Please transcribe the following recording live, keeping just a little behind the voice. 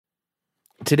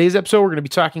Today's episode, we're going to be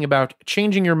talking about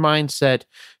changing your mindset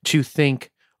to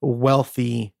think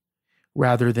wealthy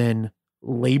rather than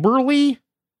laborly.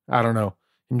 I don't know.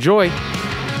 Enjoy.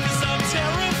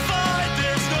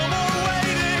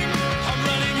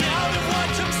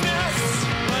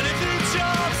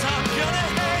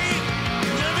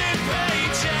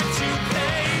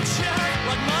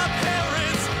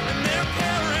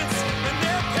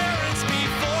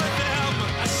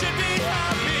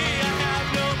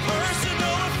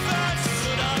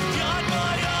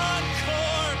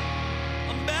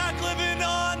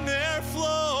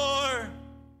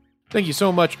 Thank you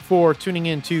so much for tuning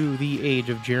in to The Age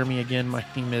of Jeremy. Again, my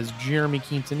name is Jeremy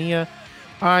Quintanilla.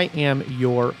 I am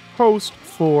your host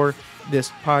for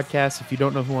this podcast. If you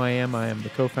don't know who I am the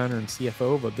co-founder and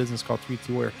CFO of a business called 3T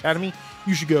Warrior Academy.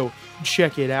 You should go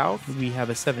check it out. We have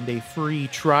a 7-day free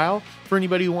trial for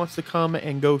anybody who wants to come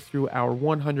and go through our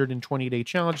 120-day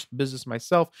challenge. Business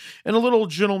myself and a little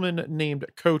gentleman named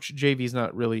Coach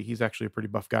JV. He's actually a pretty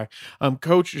buff guy.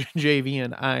 Coach JV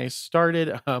and I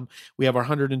started. We have our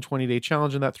 120-day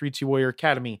challenge in that 3T Warrior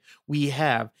Academy. We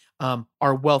have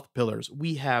our wealth pillars.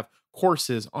 We have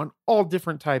courses on all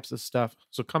different types of stuff.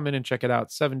 So come in and check it out.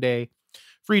 7-day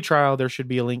free trial. There should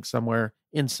be a link somewhere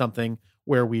in something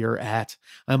where we are at.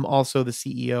 I'm also the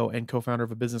CEO and co-founder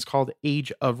of a business called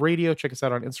Age of Radio. Check us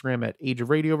out on Instagram at Age of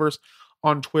Radioverse,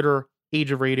 on Twitter,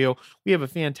 Age of Radio. We have a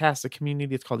fantastic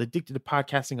community. It's called Addicted to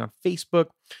Podcasting on Facebook.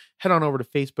 Head on over to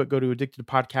Facebook, go to Addicted to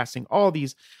Podcasting. All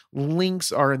these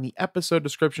links are in the episode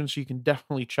description, so you can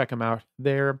definitely check them out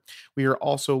there. We are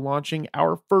also launching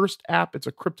our first app. It's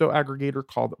a crypto aggregator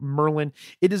called Merlin.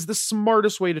 It is the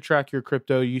smartest way to track your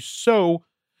crypto. You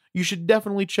should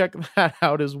definitely check that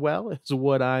out as well, is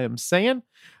what I am saying.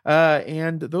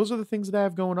 And those are the things that I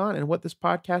have going on. And what this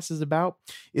podcast is about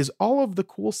is all of the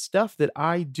cool stuff that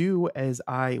I do as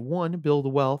I, 1,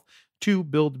 build wealth, 2,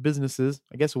 build businesses.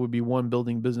 I guess it would be 1,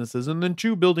 building businesses, and then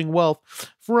 2, building wealth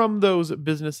from those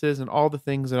businesses and all the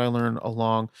things that I learn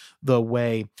along the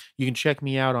way. You can check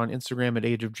me out on Instagram at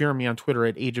Age of Jeremy, on Twitter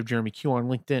at Age of Jeremy Q, on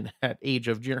LinkedIn at Age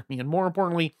of Jeremy. And more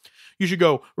importantly, you should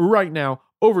go right now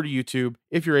over to YouTube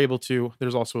if you're able to.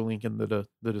 There's also a link in the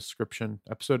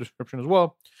episode description as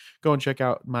well. Go and check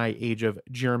out my Age of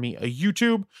Jeremy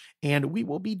YouTube, and we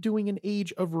will be doing an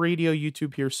Age of Radio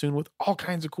YouTube here soon with all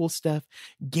kinds of cool stuff,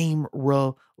 game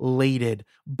related.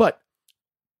 But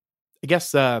I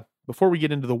guess before we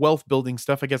get into the wealth building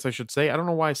stuff, I guess I should say, I don't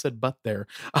know why I said but there,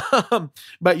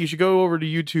 but you should go over to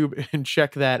YouTube and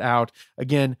check that out.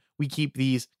 Again, we keep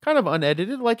these kind of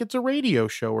unedited, like it's a radio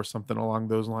show or something along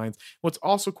those lines. What's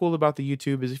also cool about the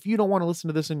YouTube is if you don't want to listen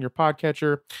to this in your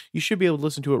podcatcher, you should be able to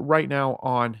listen to it right now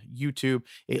on YouTube.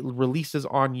 It releases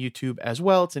on YouTube as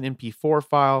well. It's an MP4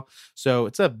 file, so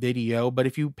it's a video, but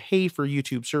if you pay for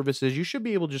YouTube services, you should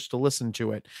be able just to listen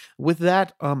to it. With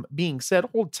that being said,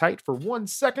 hold tight for 1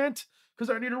 second, because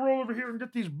I need to roll over here and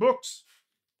get these books.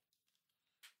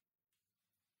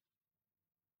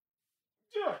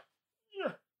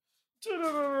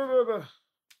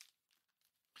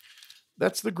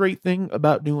 That's the great thing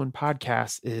about doing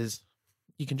podcasts is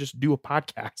you can just do a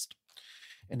podcast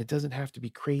and it doesn't have to be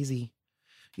crazy.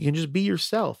 You can just be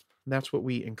yourself. And that's what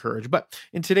we encourage. But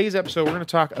in today's episode, we're going to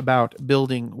talk about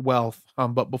building wealth.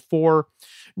 But before,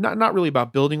 not really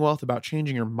about building wealth, about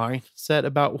changing your mindset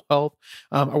about wealth.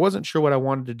 I wasn't sure what I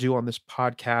wanted to do on this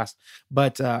podcast,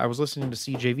 but I was listening to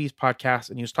CJV's podcast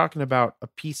and he was talking about a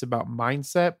piece about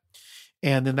mindset.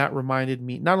 And then that reminded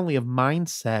me not only of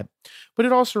mindset, but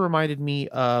it also reminded me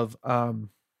of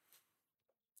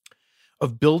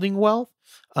building wealth.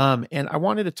 And I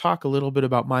wanted to talk a little bit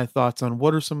about my thoughts on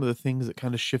what are some of the things that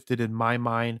kind of shifted in my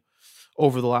mind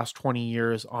over the last 20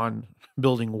 years on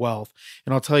building wealth.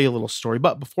 And I'll tell you a little story.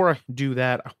 But before I do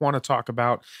that, I want to talk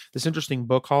about this interesting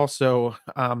book haul. So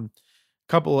a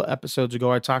couple of episodes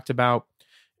ago, I talked about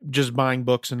just buying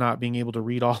books and not being able to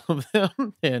read all of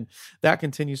them. And that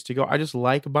continues to go. I just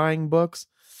like buying books.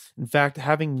 In fact,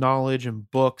 having knowledge and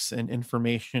books and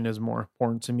information is more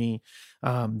important to me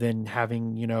than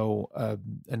having, a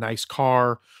nice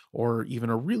car or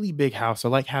even a really big house. I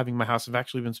like having my house. I've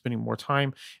actually been spending more time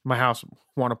in my house,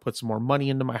 want to put some more money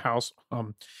into my house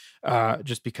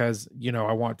just because,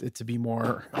 I want it to be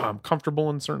more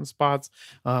comfortable in certain spots.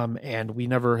 And we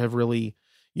never have really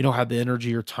had the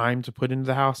energy or time to put into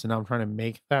the house. And now I'm trying to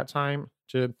make that time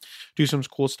to do some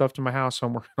cool stuff to my house. So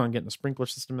I'm working on getting a sprinkler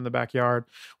system in the backyard,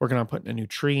 working on putting a new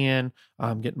tree in,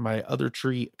 getting my other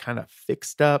tree kind of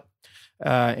fixed up.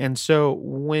 And so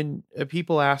when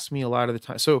people ask me a lot of the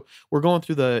time, so we're going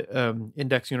through the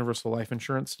Index Universal Life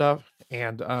Insurance stuff.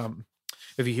 And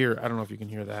if you hear, I don't know if you can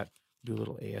hear that, do a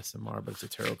little ASMR, but it's a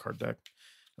tarot card deck.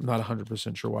 I'm not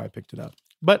 100% sure why I picked it up,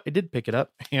 but I did pick it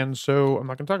up. And so I'm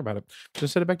not going to talk about it.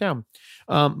 Just set it back down.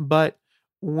 But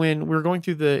when we were going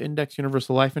through the Index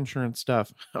Universal Life Insurance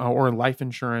stuff or life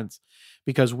insurance,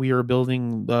 because we are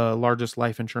building the largest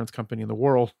life insurance company in the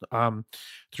world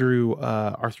through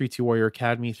our 3T Warrior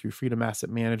Academy, through Freedom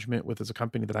Asset Management, with as a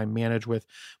company that I manage with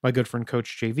my good friend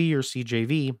Coach JV, or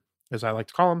CJV, as I like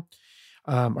to call him.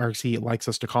 Or he likes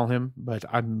us to call him, but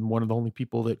I'm one of the only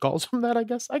people that calls him that, I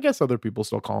guess. I guess other people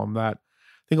still call him that.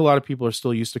 I think a lot of people are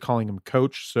still used to calling him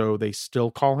Coach, so they still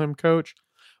call him Coach.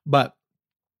 But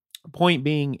point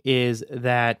being is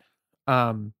that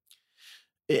a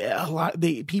lot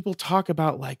the people talk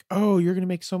about like, oh, you're going to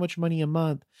make so much money a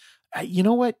month. You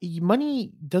know what?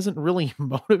 Money doesn't really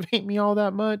motivate me all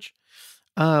that much.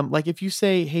 Like if you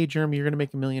say, hey, Jeremy, you're going to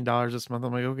make $1 million this month,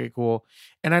 I'm like, okay, cool.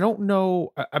 And I don't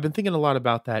know. I've been thinking a lot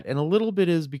about that. And a little bit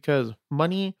is because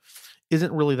money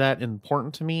isn't really that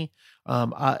important to me.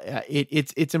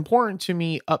 It's important to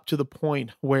me up to the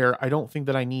point where I don't think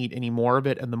that I need any more of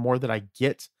it. And the more that I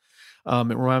get,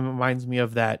 it reminds me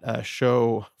of that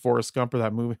show Forrest Gump, or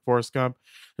that movie Forrest Gump.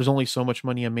 There's only so much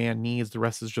money a man needs. The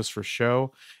rest is just for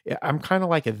show. I'm kind of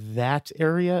like at that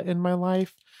area in my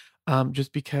life,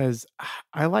 just because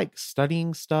I like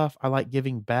studying stuff. I like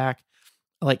giving back.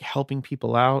 I like helping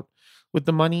people out with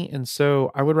the money. And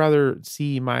so I would rather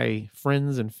see my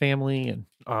friends and family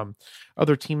and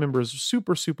other team members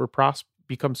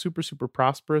become super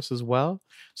prosperous as well,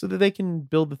 so that they can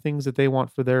build the things that they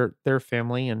want for their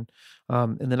family. And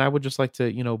then I would just like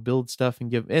to, build stuff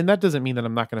and give. And that doesn't mean that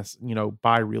I'm not going to,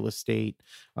 buy real estate.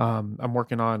 I'm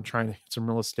working on trying to get some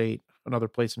real estate, another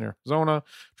place in Arizona,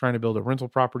 trying to build a rental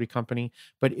property company.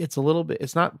 But it's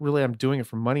not really I'm doing it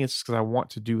for money. It's just because I want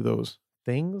to do those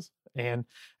things. And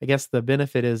I guess the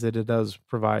benefit is that it does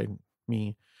provide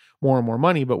me more and more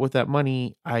money. But with that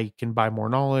money, I can buy more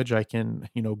knowledge. I can,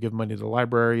 give money to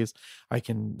libraries. I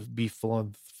can be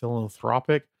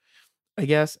philanthropic, I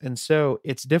guess. And so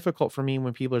it's difficult for me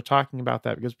when people are talking about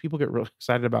that, because people get really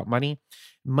excited about money.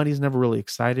 Money's never really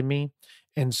excited me.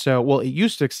 And so, well, it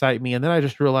used to excite me. And then I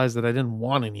just realized that I didn't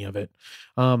want any of it.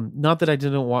 Not that I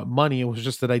didn't want money. It was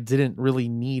just that I didn't really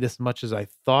need as much as I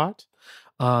thought.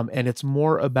 And it's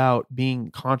more about being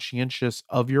conscientious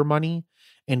of your money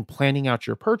and planning out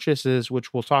your purchases,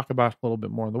 which we'll talk about a little bit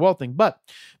more in the wealth thing. But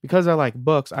because I like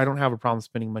books, I don't have a problem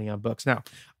spending money on books. Now,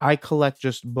 I collect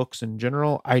just books in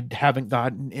general. I haven't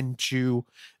gotten into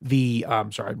the,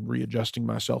 sorry, I'm readjusting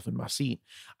myself in my seat.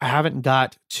 I haven't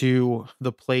got to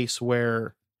the place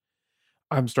where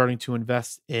I'm starting to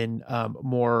invest in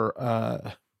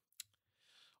more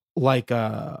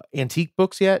antique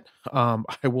books yet. I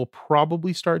will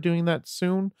probably start doing that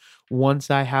soon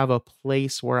once I have a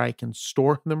place where I can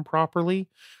store them properly.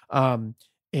 And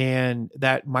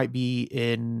that might be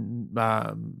in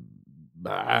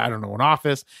I don't know, an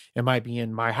office. It might be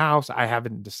in my house. I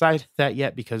haven't decided that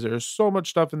yet, because there's so much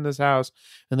stuff in this house.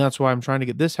 And that's why I'm trying to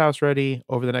get this house ready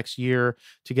over the next year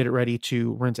to get it ready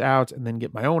to rent out, and then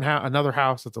get my own house, another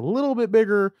house that's a little bit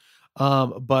bigger,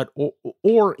 and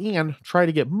try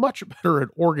to get much better at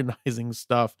organizing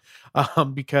stuff,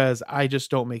 because I just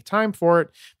don't make time for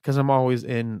it, because I'm always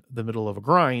in the middle of a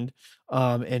grind.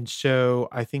 And so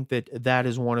I think that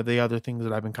is one of the other things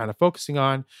that I've been kind of focusing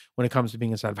on when it comes to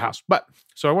being inside of a house. But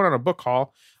so I went on a book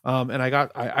haul, and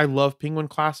I love Penguin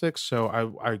Classics. So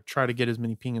I try to get as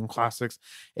many Penguin Classics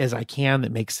as I can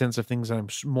that make sense of things that I'm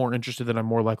more interested, that I'm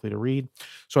more likely to read.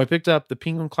 So I picked up the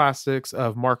Penguin Classics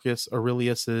of Marcus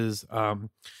Aurelius's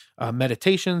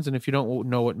Meditations. And if you don't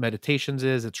know what Meditations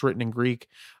is, it's written in Greek.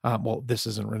 Well, this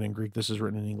isn't written in Greek. This is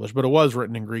written in English, but it was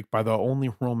written in Greek by the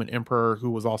only Roman emperor who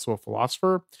was also a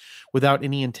philosopher. Without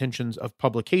any intentions of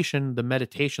publication, the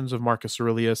Meditations of Marcus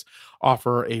Aurelius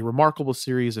offer a remarkable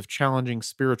series of challenging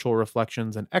spiritual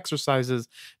reflections and exercises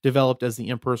developed as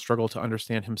the emperor struggled to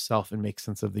understand himself and make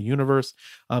sense of the universe.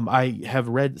 I have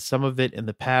read some of it in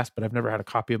the past, but I've never had a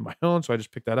copy of my own, so I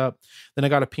just picked that up. Then I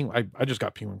got a Penguin. I just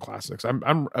got Penguin Classics.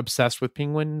 I'm obsessed with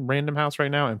Penguin Random House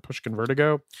right now, and Pushkin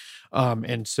Vertigo.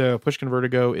 And so Pushkin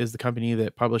Vertigo is the company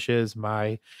that publishes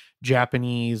my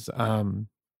Japanese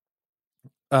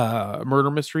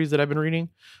murder mysteries that I've been reading.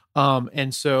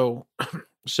 And so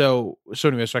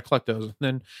anyway, so I collect those. And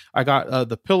then I got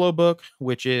the Pillow Book,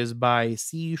 which is by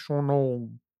C. Shonagon.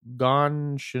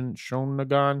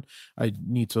 I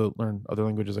need to learn other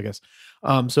languages, I guess.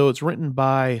 So it's written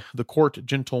by the court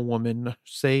gentlewoman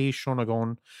Sei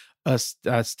Shonagon,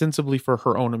 ostensibly for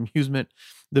her own amusement.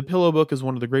 The Pillow Book is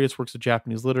one of the greatest works of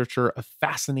Japanese literature, a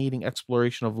fascinating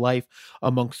exploration of life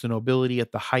amongst the nobility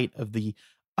at the height of the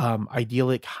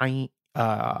idyllic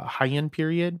Heian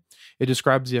period. It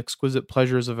describes the exquisite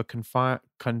pleasures of a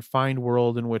confined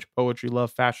world in which poetry,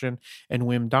 love, fashion, and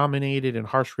whim dominated, and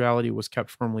harsh reality was kept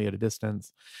firmly at a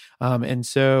distance. And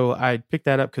so I picked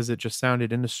that up because it just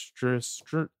sounded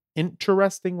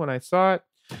interesting when I saw it.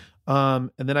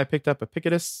 And then I picked up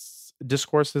Epictetus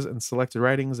Discourses and Selected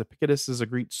Writings. Epictetus is a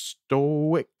Greek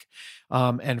Stoic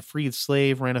and freed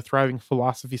slave, ran a thriving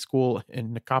philosophy school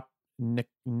in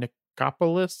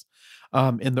Nicopolis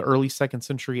in the early 2nd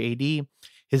century AD.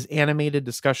 His animated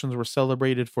discussions were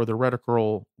celebrated for their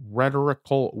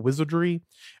rhetorical wizardry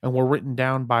and were written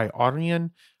down by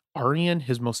Arrian,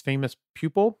 his most famous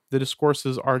pupil. The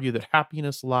discourses argue that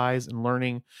happiness lies in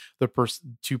learning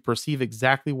to perceive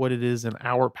exactly what it is in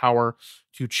our power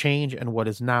to change and what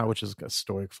is not, which is a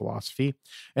Stoic philosophy.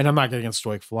 And I'm not getting into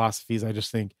Stoic philosophies. I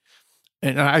just think,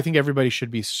 and I think everybody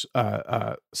should be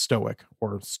Stoic,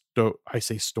 or I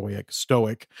say Stoic.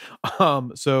 So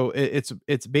it's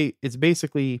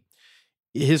basically,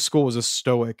 his school was a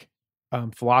Stoic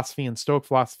philosophy, and Stoic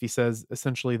philosophy says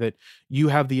essentially that you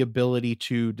have the ability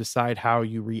to decide how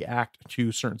you react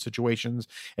to certain situations,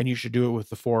 and you should do it with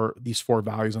these four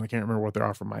values. And I can't remember what they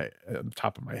are from the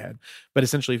top of my head, but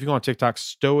essentially, if you go on TikTok,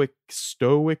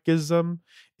 Stoicism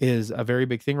is a very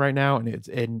big thing right now,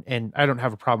 and I don't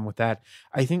have a problem with that.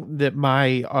 I think that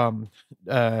my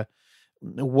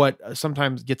what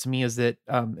sometimes gets me is that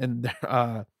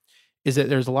is that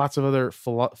there's lots of other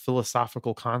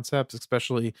philosophical concepts,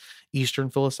 especially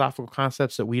Eastern philosophical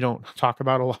concepts, that we don't talk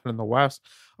about a lot in the West.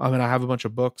 And I have a bunch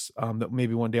of books that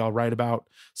maybe one day I'll write about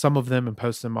some of them and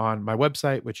post them on my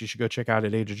website, which you should go check out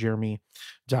at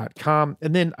ageofjeremy.com.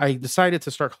 And then I decided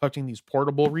to start collecting these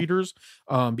portable readers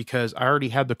because I already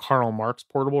had the Karl Marx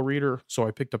portable reader. So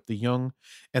I picked up the Jung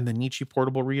and the Nietzsche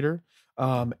portable reader.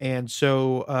 And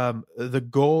so the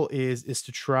goal is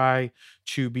to try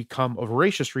to become a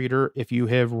voracious reader if you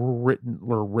have written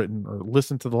or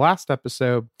listened to the last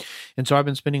episode. And so I've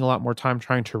been spending a lot more time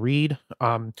trying to read,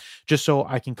 just so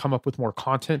I can come up with more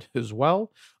content as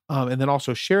well. And then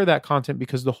also share that content,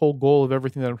 because the whole goal of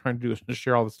everything that I'm trying to do is to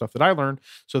share all the stuff that I learned,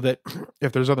 so that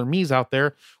if there's other me's out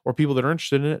there or people that are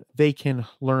interested in it, they can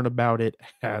learn about it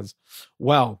as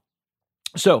well.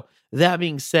 So that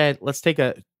being said, let's take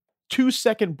a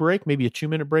 2-second break, maybe a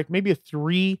 2-minute break, maybe a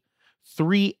three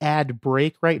ad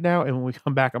break right now. And when we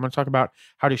come back, I'm going to talk about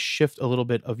how to shift a little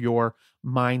bit of your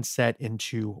mindset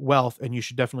into wealth. And you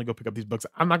should definitely go pick up these books.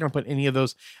 I'm not going to put any of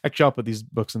those. Actually, I'll put these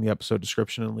books in the episode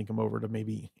description and link them over to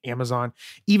maybe Amazon,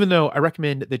 even though I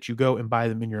recommend that you go and buy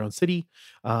them in your own city,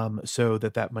 so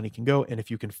that money can go. And if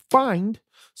you can find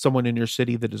someone in your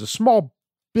city that is a small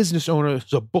business owner,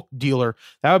 is a book dealer,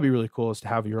 that would be really cool, is to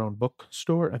have your own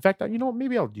bookstore. In fact,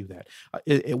 maybe I'll do that.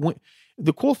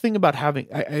 The cool thing about having,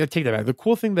 I take that back. The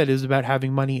cool thing that is about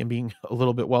having money and being a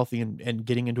little bit wealthy and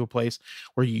getting into a place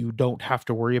where you don't have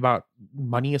to worry about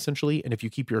money, essentially. And if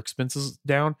you keep your expenses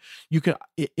down, you can,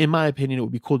 in my opinion, it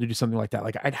would be cool to do something like that.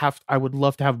 Like I would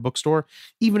love to have a bookstore.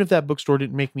 Even if that bookstore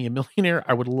didn't make me a millionaire,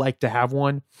 I would like to have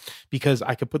one, because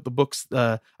I could put the books,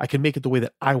 I can make it the way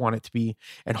that I want it to be.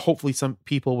 And hopefully some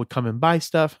people would come and buy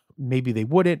stuff. Maybe they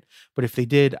wouldn't, but if they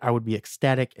did, I would be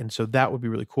ecstatic. And so that would be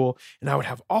really cool. And I would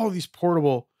have all of these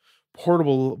portable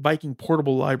Viking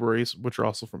portable libraries, which are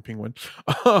also from Penguin,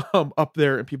 up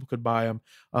there, and people could buy them.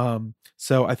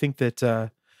 So I think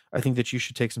that you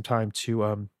should take some time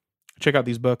to check out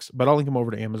these books, but I'll link them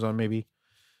over to Amazon. Maybe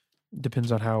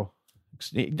depends on how.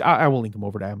 I will link them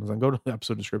over to Amazon. Go to the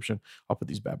episode description. I'll put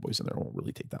these bad boys in there. It won't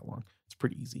really take that long. It's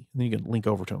pretty easy. And then you can link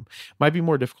over to them. Might be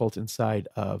more difficult inside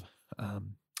of.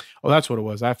 Oh, that's what it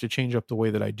was. I have to change up the way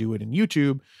that I do it in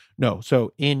YouTube. No,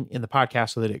 so in the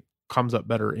podcast, so that it comes up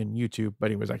better in YouTube. But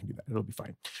anyways, I can do that. It'll be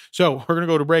fine. So we're going to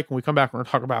go to break. When we come back, we're going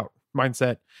to talk about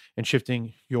mindset and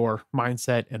shifting your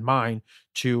mindset and mine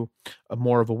to a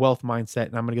more of a wealth mindset.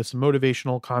 And I'm going to get some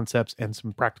motivational concepts and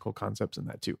some practical concepts in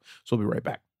that too. So we'll be right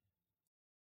back.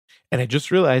 And I just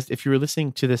realized, if you were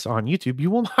listening to this on YouTube, you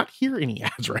will not hear any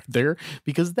ads right there,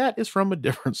 because that is from a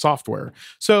different software.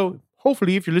 So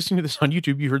hopefully, if you're listening to this on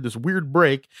YouTube, you heard this weird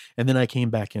break and then I came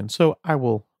back in. So I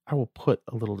will put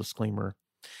a little disclaimer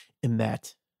in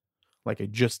that, like I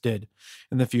just did,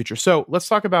 in the future. So let's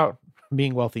talk about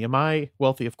being wealthy. Am I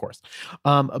wealthy? Of course.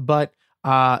 But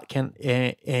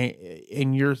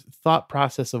in your thought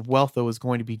process of wealth, though, is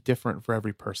going to be different for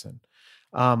every person.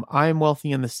 I am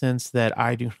wealthy in the sense that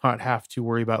I do not have to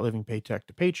worry about living paycheck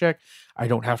to paycheck. I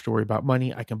don't have to worry about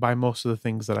money. I can buy most of the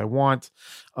things that I want.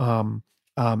 But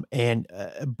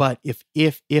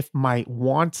if my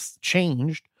wants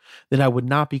changed, then I would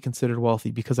not be considered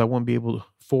wealthy, because I wouldn't be able to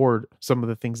afford some of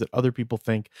the things that other people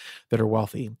think that are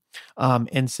wealthy.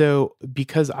 And so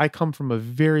because I come from a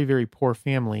very, very poor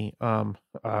family,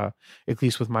 at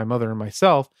least with my mother and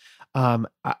myself,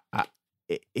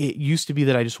 it used to be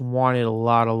that I just wanted a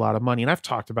lot of money. And I've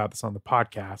talked about this on the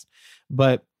podcast,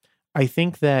 but I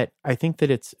think that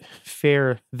it's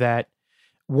fair that,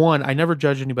 one, I never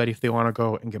judge anybody if they want to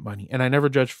go and get money. And I never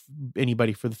judge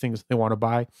anybody for the things they want to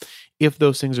buy, if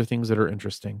those things are things that are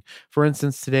interesting. For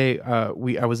instance, today, I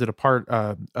was at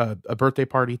a birthday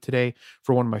party today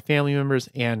for one of my family members,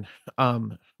 and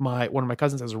one of my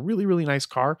cousins has a really, really nice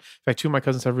car. In fact, two of my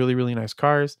cousins have really, really nice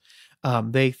cars.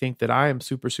 They think that I am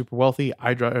super, super wealthy.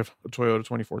 I drive a Toyota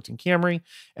 2014 Camry,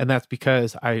 and that's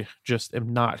because I just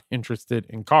am not interested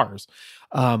in cars.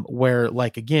 Where,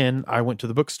 like, again, I went to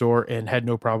the bookstore and had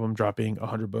no problem dropping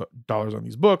 $100 on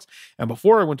these books. And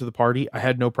before I went to the party, I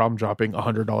had no problem dropping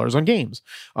 $100 on games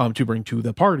to bring to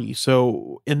the party.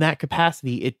 So in that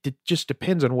capacity, it just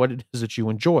depends on what it is that you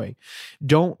enjoy.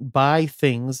 Don't buy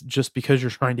things just because you're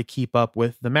trying to keep up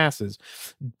with the masses.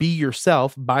 Be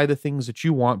yourself, buy the things that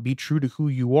you want, be true to who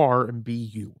you are, and be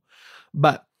you.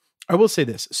 But I will say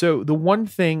this. So the one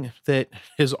thing that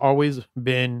has always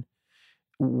been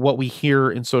what we hear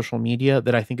in social media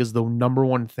that I think is the number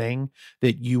one thing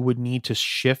that you would need to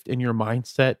shift in your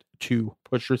mindset to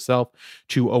push yourself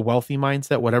to a wealthy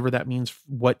mindset, whatever that means.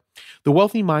 What the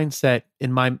wealthy mindset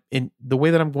in the way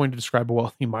that I'm going to describe a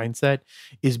wealthy mindset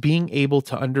is being able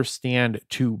to understand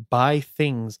to buy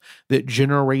things that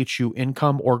generate you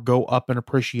income or go up in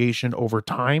appreciation over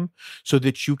time so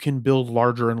that you can build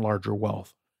larger and larger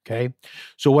wealth. Okay.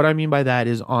 So what I mean by that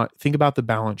is, think about the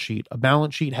balance sheet. A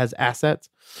balance sheet has assets,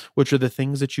 which are the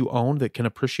things that you own that can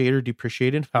appreciate or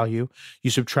depreciate in value.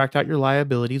 You subtract out your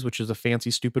liabilities, which is a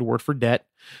fancy, stupid word for debt.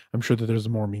 I'm sure that there's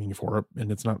more meaning for it,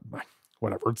 and it's not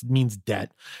whatever. It means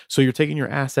debt. So you're taking your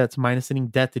assets minus any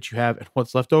debt that you have, and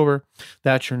what's left over,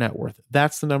 that's your net worth.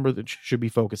 That's the number that you should be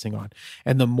focusing on.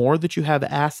 And the more that you have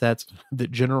assets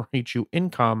that generate you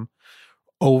income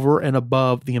over and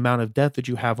above the amount of debt that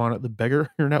you have on it, the bigger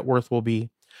your net worth will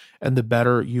be, and the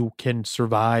better you can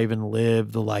survive and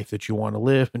live the life that you want to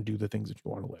live and do the things that you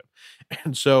want to live.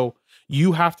 And so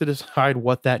you have to decide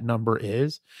what that number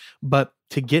is. But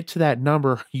to get to that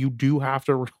number, you do have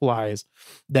to realize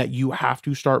that you have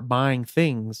to start buying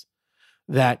things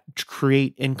that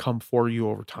create income for you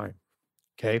over time.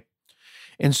 Okay.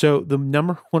 And so the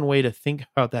number one way to think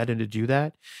about that and to do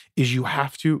that is you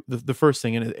have to, the first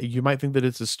thing, and you might think that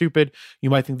it's stupid, you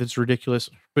might think that's ridiculous,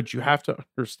 but you have to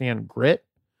understand grit.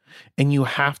 And you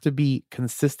have to be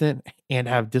consistent and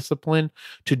have discipline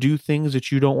to do things that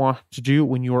you don't want to do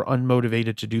when you are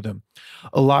unmotivated to do them.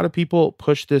 A lot of people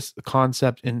push this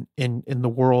concept in the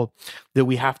world that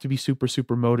we have to be super,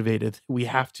 super motivated. We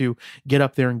have to get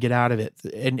up there and get out of it.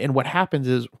 And what happens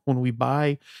is when we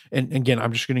buy, and again,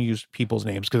 I'm just going to use people's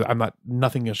names because I'm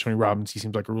nothing against Tony Robbins. He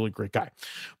seems like a really great guy.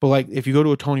 But like, if you go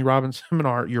to a Tony Robbins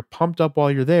seminar, you're pumped up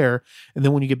while you're there. And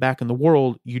then when you get back in the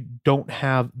world, you don't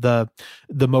have the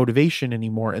motivation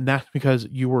anymore. And that's because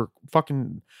you were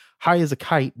fucking high as a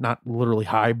kite, not literally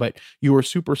high, but you were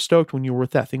super stoked when you were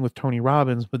with that thing with Tony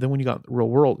Robbins. But then when you got in the real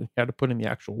world and you had to put in the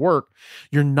actual work,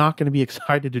 you're not going to be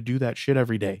excited to do that shit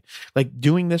every day. Like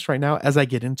doing this right now, as I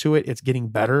get into it, it's getting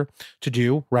better to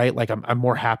do, right? Like I'm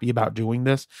more happy about doing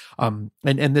this. And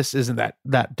this isn't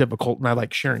that difficult. And I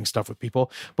like sharing stuff with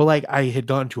people, but like I had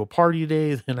gone to a party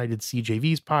today and I did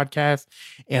CJV's podcast.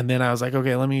 And then I was like,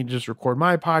 okay, let me just record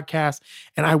my podcast.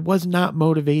 And I was not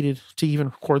motivated to even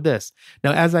record this.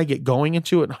 Now, as I get going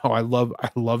into it, I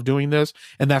love doing this.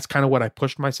 And that's kind of what I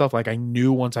pushed myself. Like I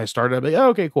knew once I started, I'd be like, oh,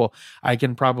 okay, cool. I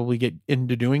can probably get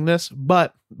into doing this.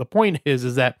 But the point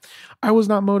is that I was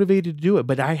not motivated to do it,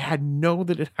 but I had know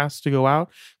that it has to go out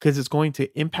because it's going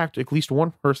to impact at least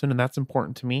one person. And that's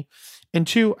important to me. And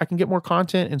two, I can get more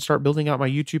content and start building out my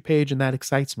YouTube page. And that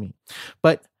excites me.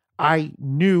 But I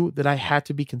knew that I had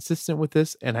to be consistent with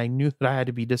this, and I knew that I had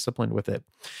to be disciplined with it.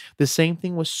 The same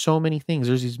thing with so many things.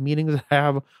 There's these meetings that I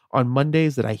have on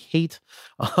Mondays that I hate,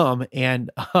 and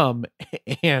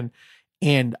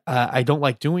I don't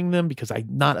like doing them because I'm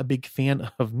not a big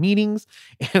fan of meetings.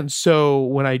 And so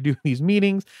when I do these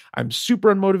meetings, I'm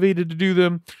super unmotivated to do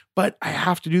them, but I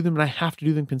have to do them and I have to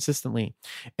do them consistently.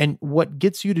 And what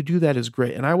gets you to do that is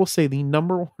grit. And I will say the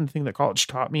number one thing that college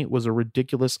taught me was a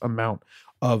ridiculous amount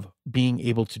of being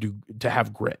able to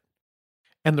have grit.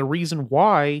 And the reason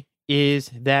why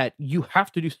is that you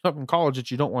have to do stuff in college that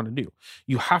you don't want to do.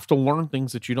 You have to learn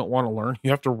things that you don't want to learn.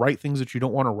 You have to write things that you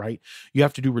don't want to write. You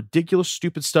have to do ridiculous,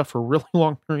 stupid stuff for really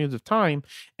long periods of time.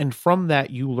 And from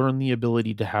that, you learn the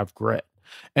ability to have grit.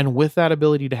 And with that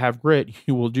ability to have grit,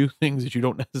 you will do things that you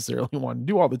don't necessarily want to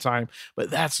do all the time, but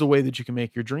that's the way that you can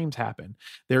make your dreams happen.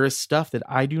 There is stuff that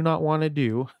I do not want to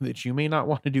do that you may not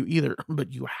want to do either,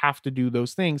 but you have to do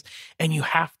those things and you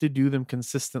have to do them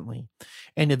consistently.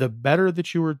 And the better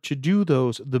that you are to do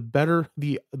those, the better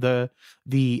the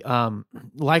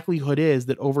likelihood is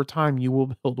that over time you will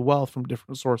build wealth from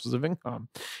different sources of income.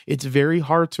 It's very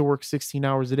hard to work 16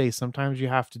 hours a day. Sometimes you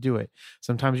have to do it.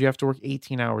 Sometimes you have to work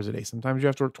 18 hours a day. Sometimes you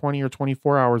have to work 20 or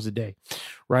 24 hours a day,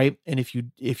 right? And if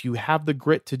you have the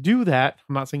grit to do that,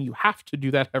 I'm not saying you have to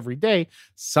do that every day.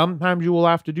 Sometimes you will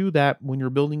have to do that when you're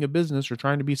building a business or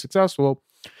trying to be successful.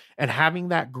 And having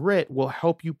that grit will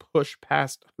help you push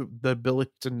past the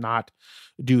ability to not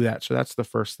do that. So that's the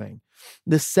first thing.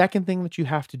 The second thing that you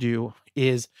have to do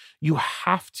is you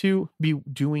have to be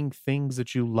doing things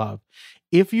that you love.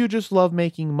 If you just love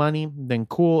making money, then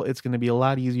cool, it's going to be a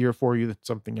lot easier for you than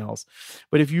something else.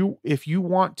 But if you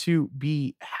want to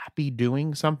be happy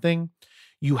doing something,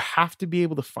 you have to be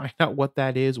able to find out what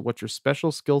that is, what your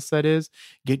special skill set is,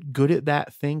 get good at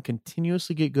that thing,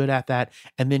 continuously get good at that,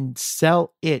 and then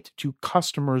sell it to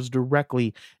customers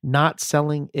directly, not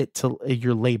selling it to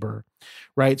your labor,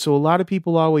 right? So a lot of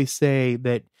people always say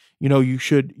that, you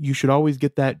should always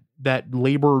get that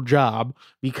labor job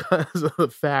because of the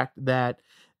fact that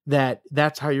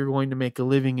that's how you're going to make a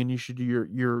living and you should do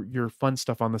your fun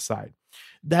stuff on the side.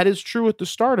 That is true at the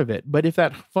start of it. But if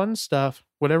that fun stuff,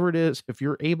 whatever it is, if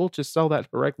you're able to sell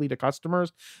that directly to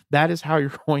customers, that is how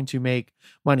you're going to make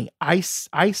money. I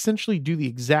essentially do the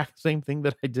exact same thing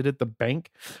that I did at the bank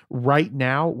right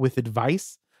now with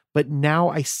advice, but now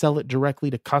I sell it directly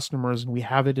to customers and we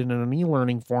have it in an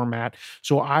e-learning format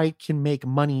so I can make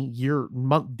money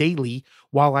daily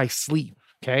while I sleep.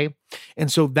 Okay.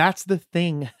 And so that's the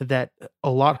thing that a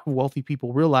lot of wealthy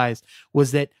people realize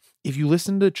was that if you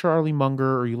listen to Charlie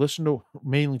Munger or you listen to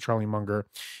mainly Charlie Munger,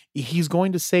 he's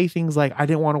going to say things like, I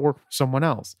didn't want to work for someone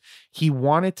else. He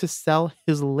wanted to sell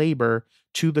his labor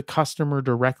to the customer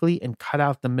directly and cut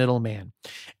out the middleman.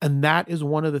 And that is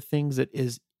one of the things that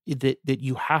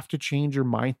you have to change your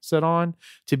mindset on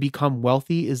to become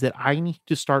wealthy, is that I need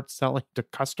to start selling to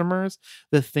customers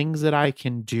the things that I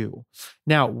can do.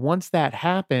 Now, once that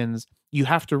happens, you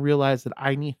have to realize that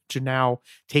I need to now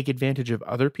take advantage of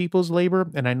other people's labor.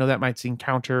 And I know that might seem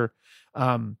kind of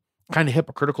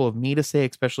hypocritical of me to say,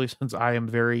 especially since I am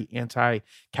very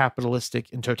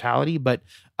anti-capitalistic in totality, but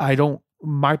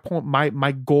my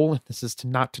goal in this is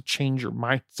not to change your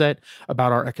mindset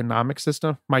about our economic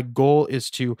system. My goal is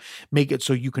to make it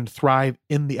so you can thrive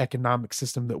in the economic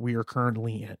system that we are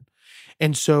currently in.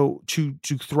 And so to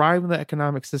thrive in the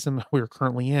economic system that we're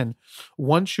currently in,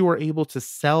 once you are able to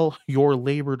sell your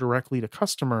labor directly to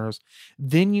customers,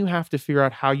 then you have to figure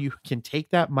out how you can take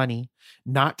that money,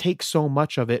 not take so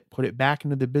much of it, put it back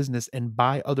into the business and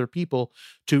buy other people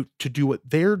to do what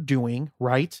they're doing,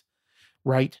 right?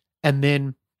 And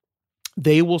then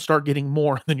they will start getting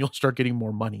more, and then you'll start getting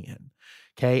more money in.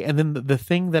 Okay. And then the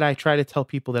thing that I try to tell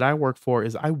people that I work for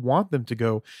is I want them to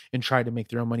go and try to make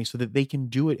their own money so that they can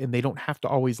do it and they don't have to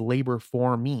always labor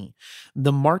for me.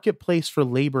 The marketplace for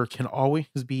labor can always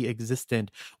be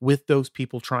existent with those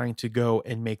people trying to go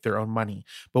and make their own money.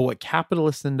 But what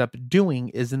capitalists end up doing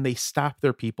is then they stop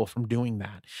their people from doing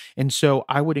that. And so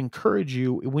I would encourage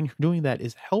you, when you're doing that,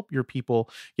 is help your people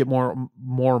get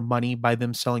more money by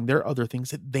them selling their other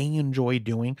things that they enjoy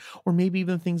doing, or maybe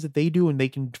even things that they do and they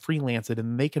can freelance it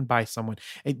and they can buy someone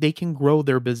and they can grow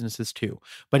their businesses too.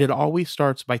 But it always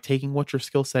starts by taking what your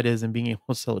skill set is and being able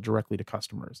to sell it directly to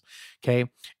customers. Okay.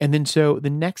 And then so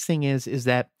the next thing is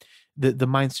that the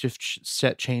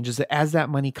mindset change is that as that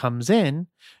money comes in,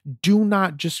 do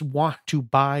not just want to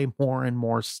buy more and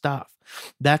more stuff.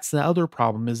 That's the other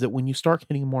problem, is that when you start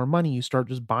getting more money, you start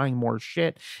just buying more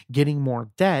shit, getting more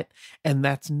debt. And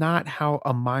that's not how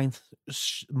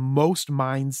most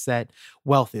mindset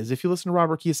wealth is. If you listen to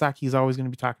Robert Kiyosaki, he's always going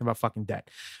to be talking about fucking debt.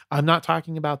 I'm not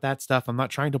talking about that stuff. I'm not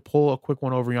trying to pull a quick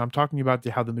one over you. I'm talking about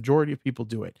how the majority of people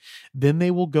do it. Then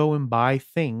they will go and buy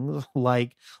things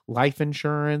like life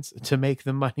insurance to make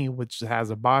them money, which has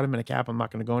a bottom and a cap. I'm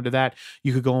not going to go into that.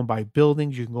 You could go and buy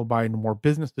buildings. You can go buy more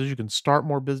businesses. You can start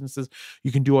more businesses.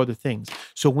 You can do other things.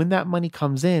 So when that money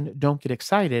comes in, don't get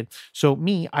excited. So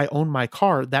I own my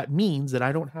car. That means that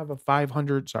I don't have a $500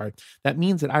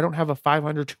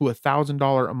 to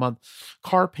 $1,000 a month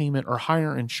car payment or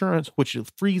higher insurance, which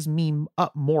frees me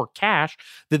up more cash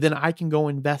that then I can go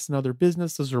invest in other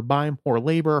businesses or buy more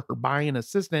labor or buy an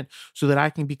assistant so that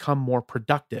I can become more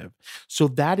productive. So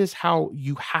that is how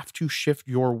you have to shift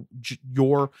your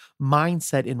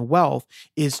mindset in wealth,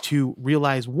 is to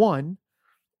realize, one,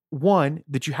 one,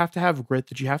 that you have to have grit,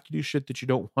 that you have to do shit that you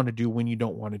don't want to do when you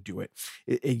don't want to do it.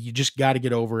 You just got to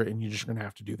get over it, and you're just going to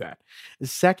have to do that.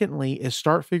 Secondly, is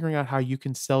start figuring out how you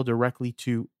can sell directly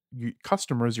to your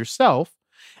customers yourself.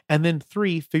 And then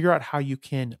three, figure out how you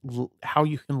can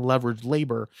leverage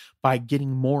labor by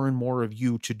getting more and more of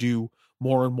you to do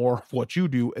more and more of what you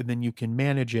do, and then you can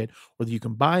manage it, or you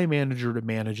can buy a manager to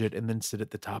manage it and then sit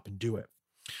at the top and do it.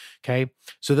 Okay.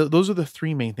 So those are the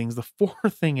three main things. The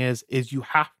fourth thing is you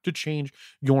have to change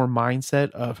your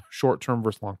mindset of short-term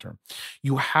versus long-term.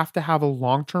 You have to have a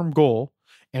long-term goal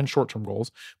and short-term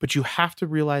goals, but you have to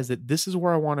realize that this is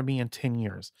where I want to be in 10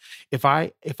 years. If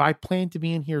I plan to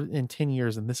be in here in 10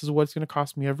 years, and this is what it's going to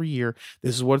cost me every year,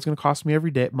 this is what it's going to cost me every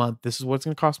day, month, this is what it's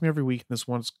going to cost me every week, and this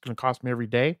one's going to cost me every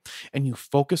day, and you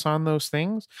focus on those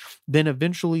things, then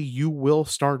eventually you will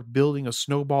start building a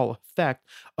snowball effect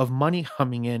of money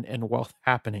coming in and wealth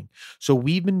happening. So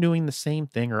we've been doing the same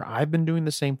thing, or I've been doing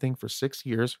the same thing for 6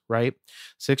 years, right?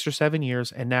 6 or 7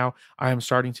 years. And now I am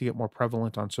starting to get more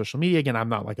prevalent on social media. Again, I'm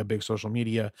not like a big social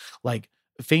media, like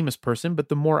famous person, but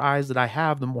the more eyes that I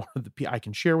have, the more that I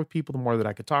can share with people, the more that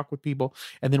I could talk with people.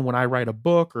 And then when I write a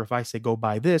book, or if I say, go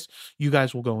buy this, you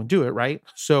guys will go and do it. Right.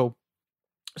 So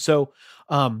that's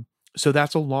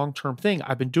a long-term thing.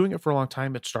 I've been doing it for a long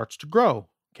time. It starts to grow.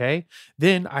 Okay.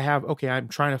 Then I'm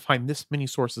trying to find this many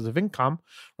sources of income,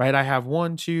 right? I have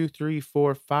 1, 2, 3,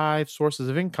 4, 5 sources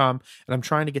of income, and I'm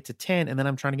trying to get to 10. And then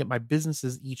I'm trying to get my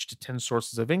businesses each to 10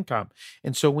 sources of income.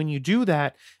 And so when you do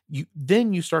that,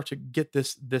 you start to get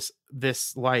this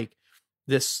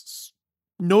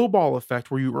snowball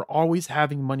effect where you are always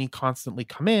having money constantly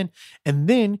come in, and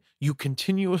then you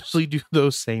continuously do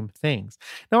those same things.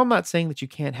 Now, I'm not saying that you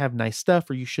can't have nice stuff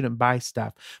or you shouldn't buy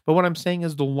stuff, but what I'm saying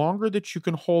is the longer that you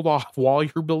can hold off while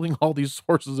you're building all these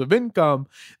sources of income,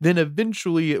 then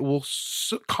eventually it will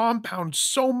compound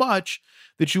so much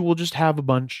that you will just have a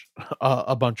bunch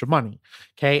of money.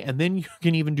 Okay. And then you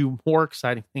can even do more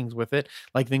exciting things with it,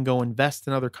 like then go invest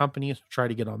in other companies, try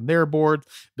to get on their board,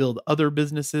 build other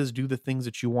businesses, do the things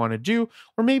that you want to do.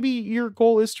 Or maybe your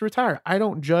goal is to retire. I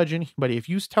don't judge anybody. If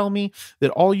you tell me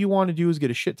that all you want to do is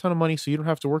get a shit ton of money so you don't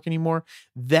have to work anymore,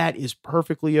 that is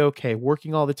perfectly okay.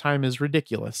 Working all the time is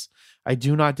ridiculous. I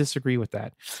do not disagree with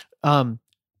that.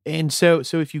 And so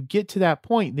if you get to that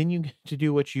point, then you get to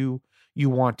do what you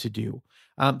want to do.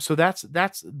 So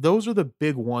those are the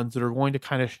big ones that are going to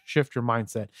kind of shift your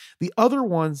mindset. The other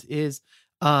ones is,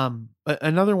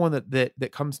 another one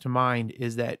that comes to mind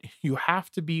is that you have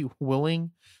to be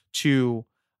willing to,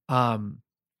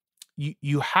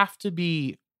 you have to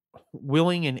be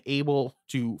willing and able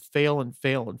to fail and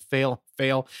fail and fail and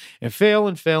fail and fail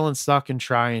and fail and suck and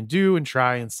try and do and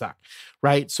try and suck.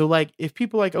 Right. So like if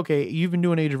people like, okay, you've been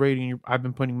doing Age of Rating, I've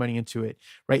been putting money into it,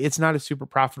 right? It's not a super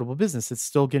profitable business. It's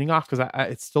still getting off because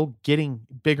it's still getting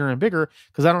bigger and bigger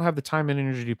because I don't have the time and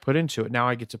energy to put into it. Now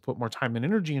I get to put more time and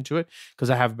energy into it because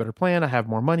I have a better plan. I have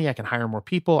more money. I can hire more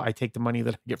people. I take the money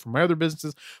that I get from my other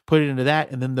businesses, put it into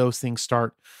that. And then those things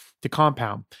start to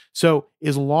compound. So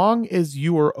as long as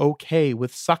you are okay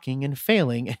with sucking and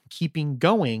failing and keeping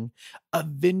going,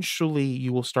 eventually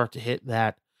you will start to hit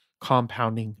that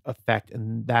compounding effect.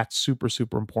 And that's super,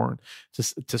 super important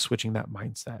to switching that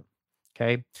mindset.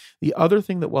 Okay. The other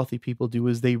thing that wealthy people do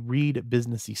is they read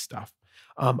businessy stuff.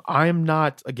 I am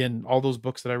not, again, all those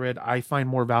books that I read, I find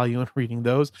more value in reading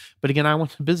those. But again, I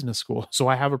went to business school, so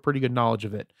I have a pretty good knowledge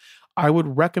of it. I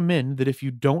would recommend that if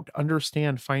you don't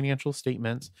understand financial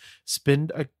statements,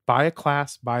 buy a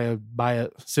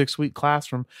 6-week class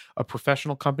from a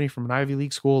professional company, from an Ivy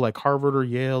League school like Harvard or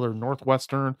Yale or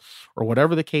Northwestern or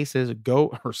whatever the case is,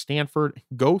 or Stanford,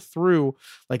 go through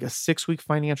like a 6-week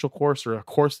financial course or a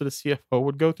course that a CFO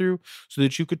would go through so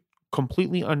that you could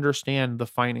completely understand the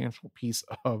financial piece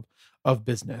of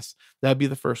business. That'd be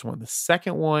the first one. The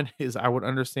second one is I would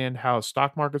understand how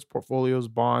stock markets, portfolios,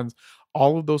 bonds,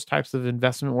 all of those types of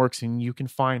investment works. And you can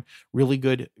find really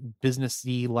good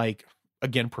businessy, like,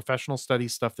 again, professional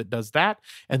studies stuff that does that.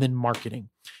 And then marketing.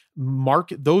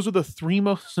 Those are the three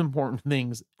most important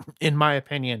things, in my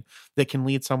opinion, that can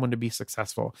lead someone to be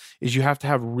successful. Is you have to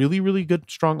have really, really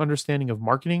good, strong understanding of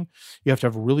marketing. You have to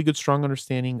have a really good, strong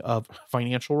understanding of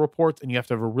financial reports, and you have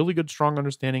to have a really good, strong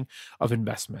understanding of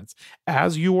investments.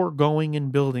 As you are going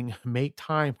and building, make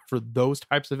time for those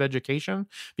types of education,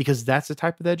 because that's the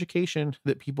type of education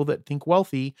that people that think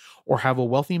wealthy or have a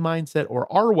wealthy mindset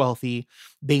or are wealthy,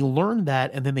 they learn that,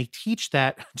 and then they teach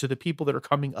that to the people that are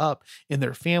coming up in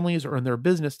their families or in their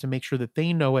business to make sure that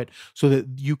they know it so that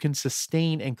you can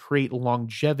sustain and create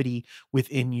longevity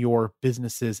within your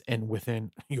businesses and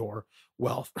within your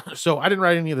Well, so I didn't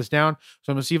write any of this down.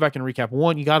 So I'm going to see if I can recap.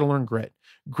 One, you got to learn grit.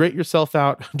 Grit yourself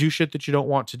out. Do shit that you don't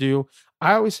want to do.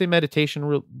 I always say meditation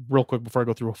real quick before I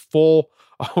go through a full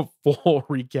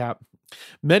recap.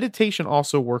 Meditation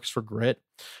also works for grit,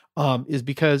 is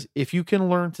because if you can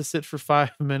learn to sit for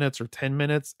 5 minutes or 10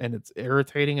 minutes and it's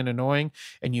irritating and annoying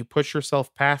and you push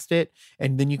yourself past it,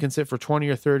 and then you can sit for 20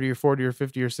 or 30 or 40 or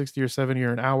 50 or 60 or 70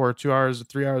 or an hour or 2 hours or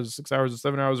 3 hours or 6 hours or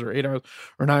 7 hours or 8 hours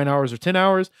or 9 hours or 10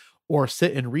 hours, or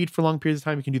sit and read for long periods of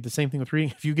time. You can do the same thing with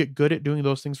reading. If you get good at doing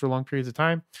those things for long periods of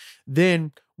time,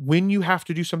 then when you have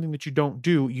to do something that you don't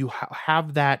do, you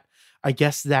have that, I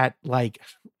guess, that like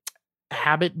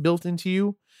habit built into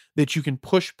you that you can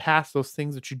push past those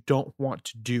things that you don't want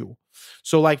to do.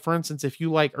 So like, for instance, if you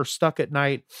like are stuck at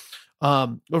night,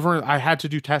 I had to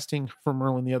do testing for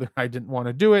Merlin the other night. I didn't want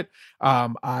to do it.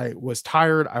 I was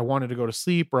tired. I wanted to go to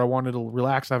sleep, or I wanted to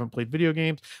relax. I haven't played video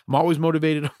games. I'm always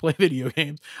motivated to play video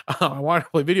games. I wanted to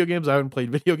play video games. I haven't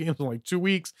played video games in like 2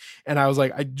 weeks. And I was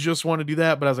like, I just want to do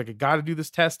that. But I was like, I got to do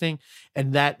this testing.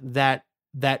 And that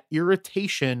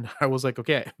irritation, I was like,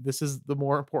 okay, this is the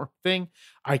more important thing.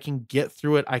 I can get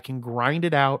through it. I can grind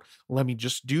it out. Let me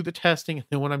just do the testing. And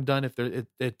then when I'm done, if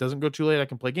it doesn't go too late, I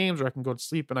can play games or I can go to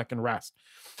sleep and I can rest.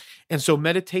 And so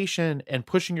meditation and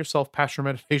pushing yourself past your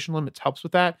meditation limits helps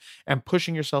with that. And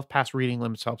pushing yourself past reading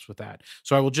limits helps with that.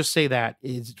 So I will just say that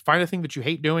is find a thing that you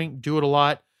hate doing, do it a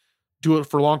lot, do it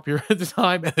for long periods of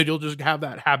time, and then you'll just have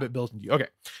that habit built into you. Okay.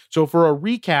 So for a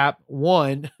recap,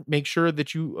 one, make sure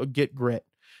that you get grit.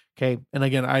 Okay. And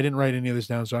again, I didn't write any of this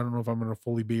down, so I don't know if I'm going to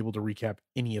fully be able to recap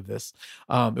any of this.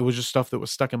 It was just stuff that was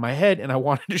stuck in my head, and I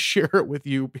wanted to share it with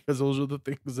you because those are the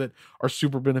things that are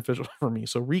super beneficial for me.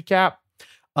 So recap.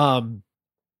 Oh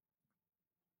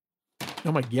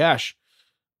my gosh.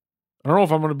 I don't know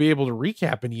if I'm going to be able to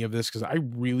recap any of this because I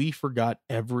really forgot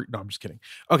no, I'm just kidding.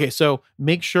 Okay. So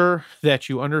make sure that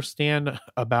you understand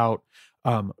about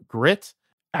grit.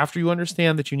 After you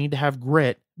understand that you need to have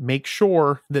grit, make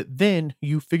sure that then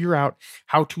you figure out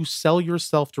how to sell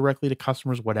yourself directly to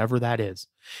customers, whatever that is.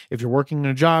 If you're working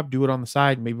in a job, do it on the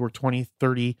side. Maybe work 20,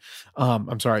 30.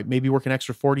 Maybe work an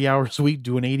extra 40 hours a week,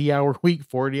 do an 80-hour week,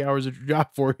 40 hours at your job,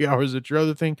 40 hours at your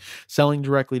other thing, selling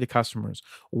directly to customers.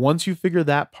 Once you figure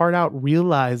that part out,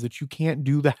 realize that you can't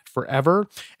do that forever,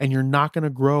 and you're not going to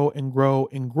grow and grow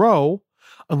and grow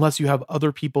unless you have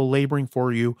other people laboring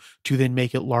for you to then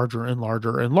make it larger and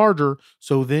larger and larger.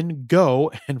 So then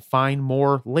go and find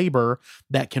more labor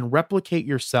that can replicate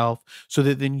yourself so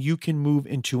that then you can move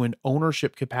into an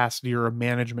ownership capacity or a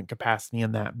management capacity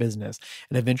in that business.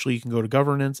 And eventually you can go to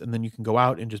governance, and then you can go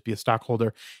out and just be a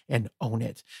stockholder and own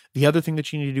it. The other thing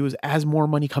that you need to do is, as more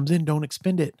money comes in, don't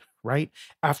expend it. Right?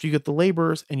 After you get the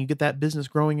laborers and you get that business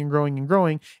growing and growing and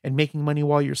growing and making money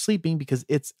while you're sleeping because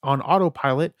it's on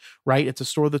autopilot, right? It's a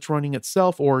store that's running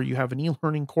itself, or you have an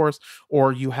e-learning course,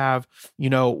 or you have,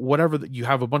 whatever that you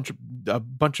have a bunch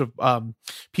of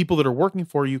people that are working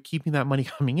for you, keeping that money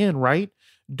coming in, right?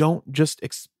 Don't just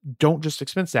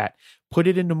expense that. Put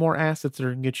it into more assets that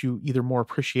are going to get you either more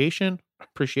appreciation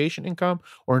income,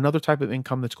 or another type of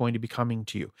income that's going to be coming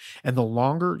to you. And the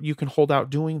longer you can hold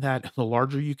out doing that, the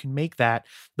larger you can make that,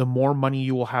 the more money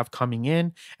you will have coming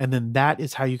in. And then that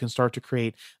is how you can start to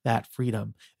create that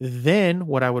freedom. Then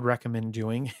what I would recommend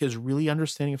doing is really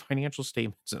understanding financial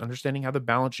statements and understanding how the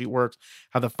balance sheet works,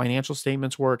 how the financial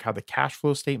statements work, how the cash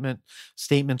flow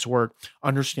statements work,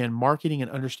 understand marketing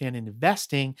and understand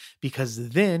investing, because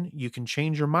then you can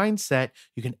change your mindset,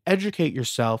 you can educate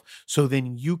yourself, so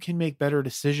then you can make better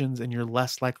decisions and you're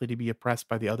less likely to be oppressed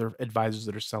by the other advisors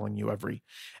that are selling you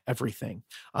everything.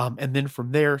 And then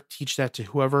from there, teach that to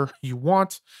whoever you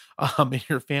want in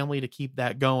your family to keep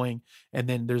that going. And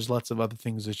then there's lots of other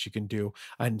things that you can do.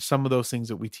 And some of those things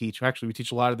that we teach, actually, we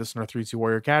teach a lot of this in our 3-2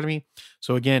 Warrior Academy.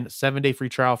 So again, 7-day free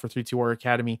trial for 3-2 Warrior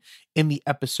Academy in the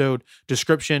episode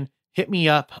description. Hit me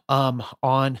up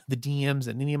on the DMs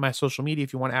and any of my social media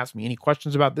if you want to ask me any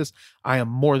questions about this. I am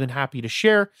more than happy to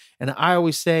share. And I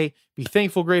always say, be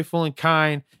thankful, grateful, and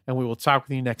kind, and we will talk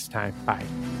with you next time. Bye.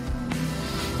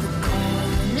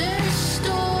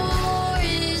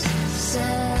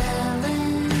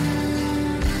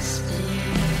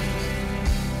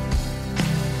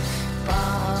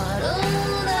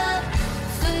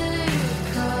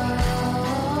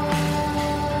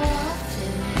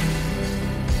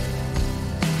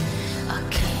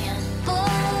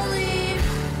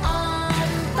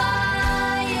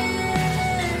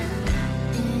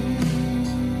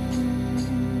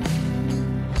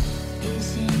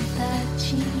 Is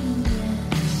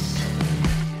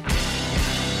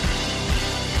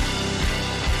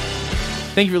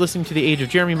Thank you for listening to The Age of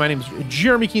Jeremy. My name is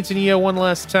Jeremy Quintanilla. One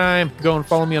last time, go and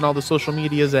follow me on all the social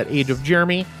medias at Age of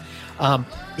Jeremy.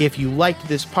 If you liked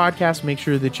this podcast, make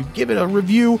sure that you give it a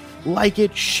review, like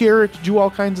it, share it, do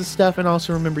all kinds of stuff. And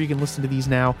also remember, you can listen to these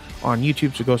now on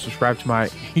YouTube. So go subscribe to my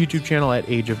YouTube channel at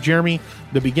Age of Jeremy.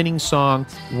 The beginning song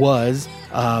was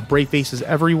Brave Faces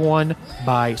Everyone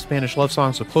by Spanish Love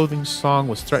Song. So clothing song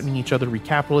was Threatening Each Other,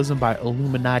 Recapitalism by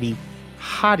Illuminati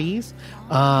Hotties.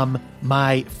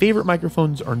 My favorite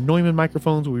microphones are Neumann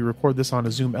microphones. We record this on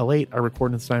a Zoom L8. I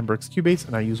record in Steinberg's Cubase,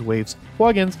 and I use Waves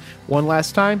plugins. One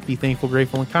last time, be thankful,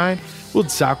 grateful, and kind. We'll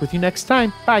talk with you next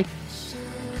time. Bye.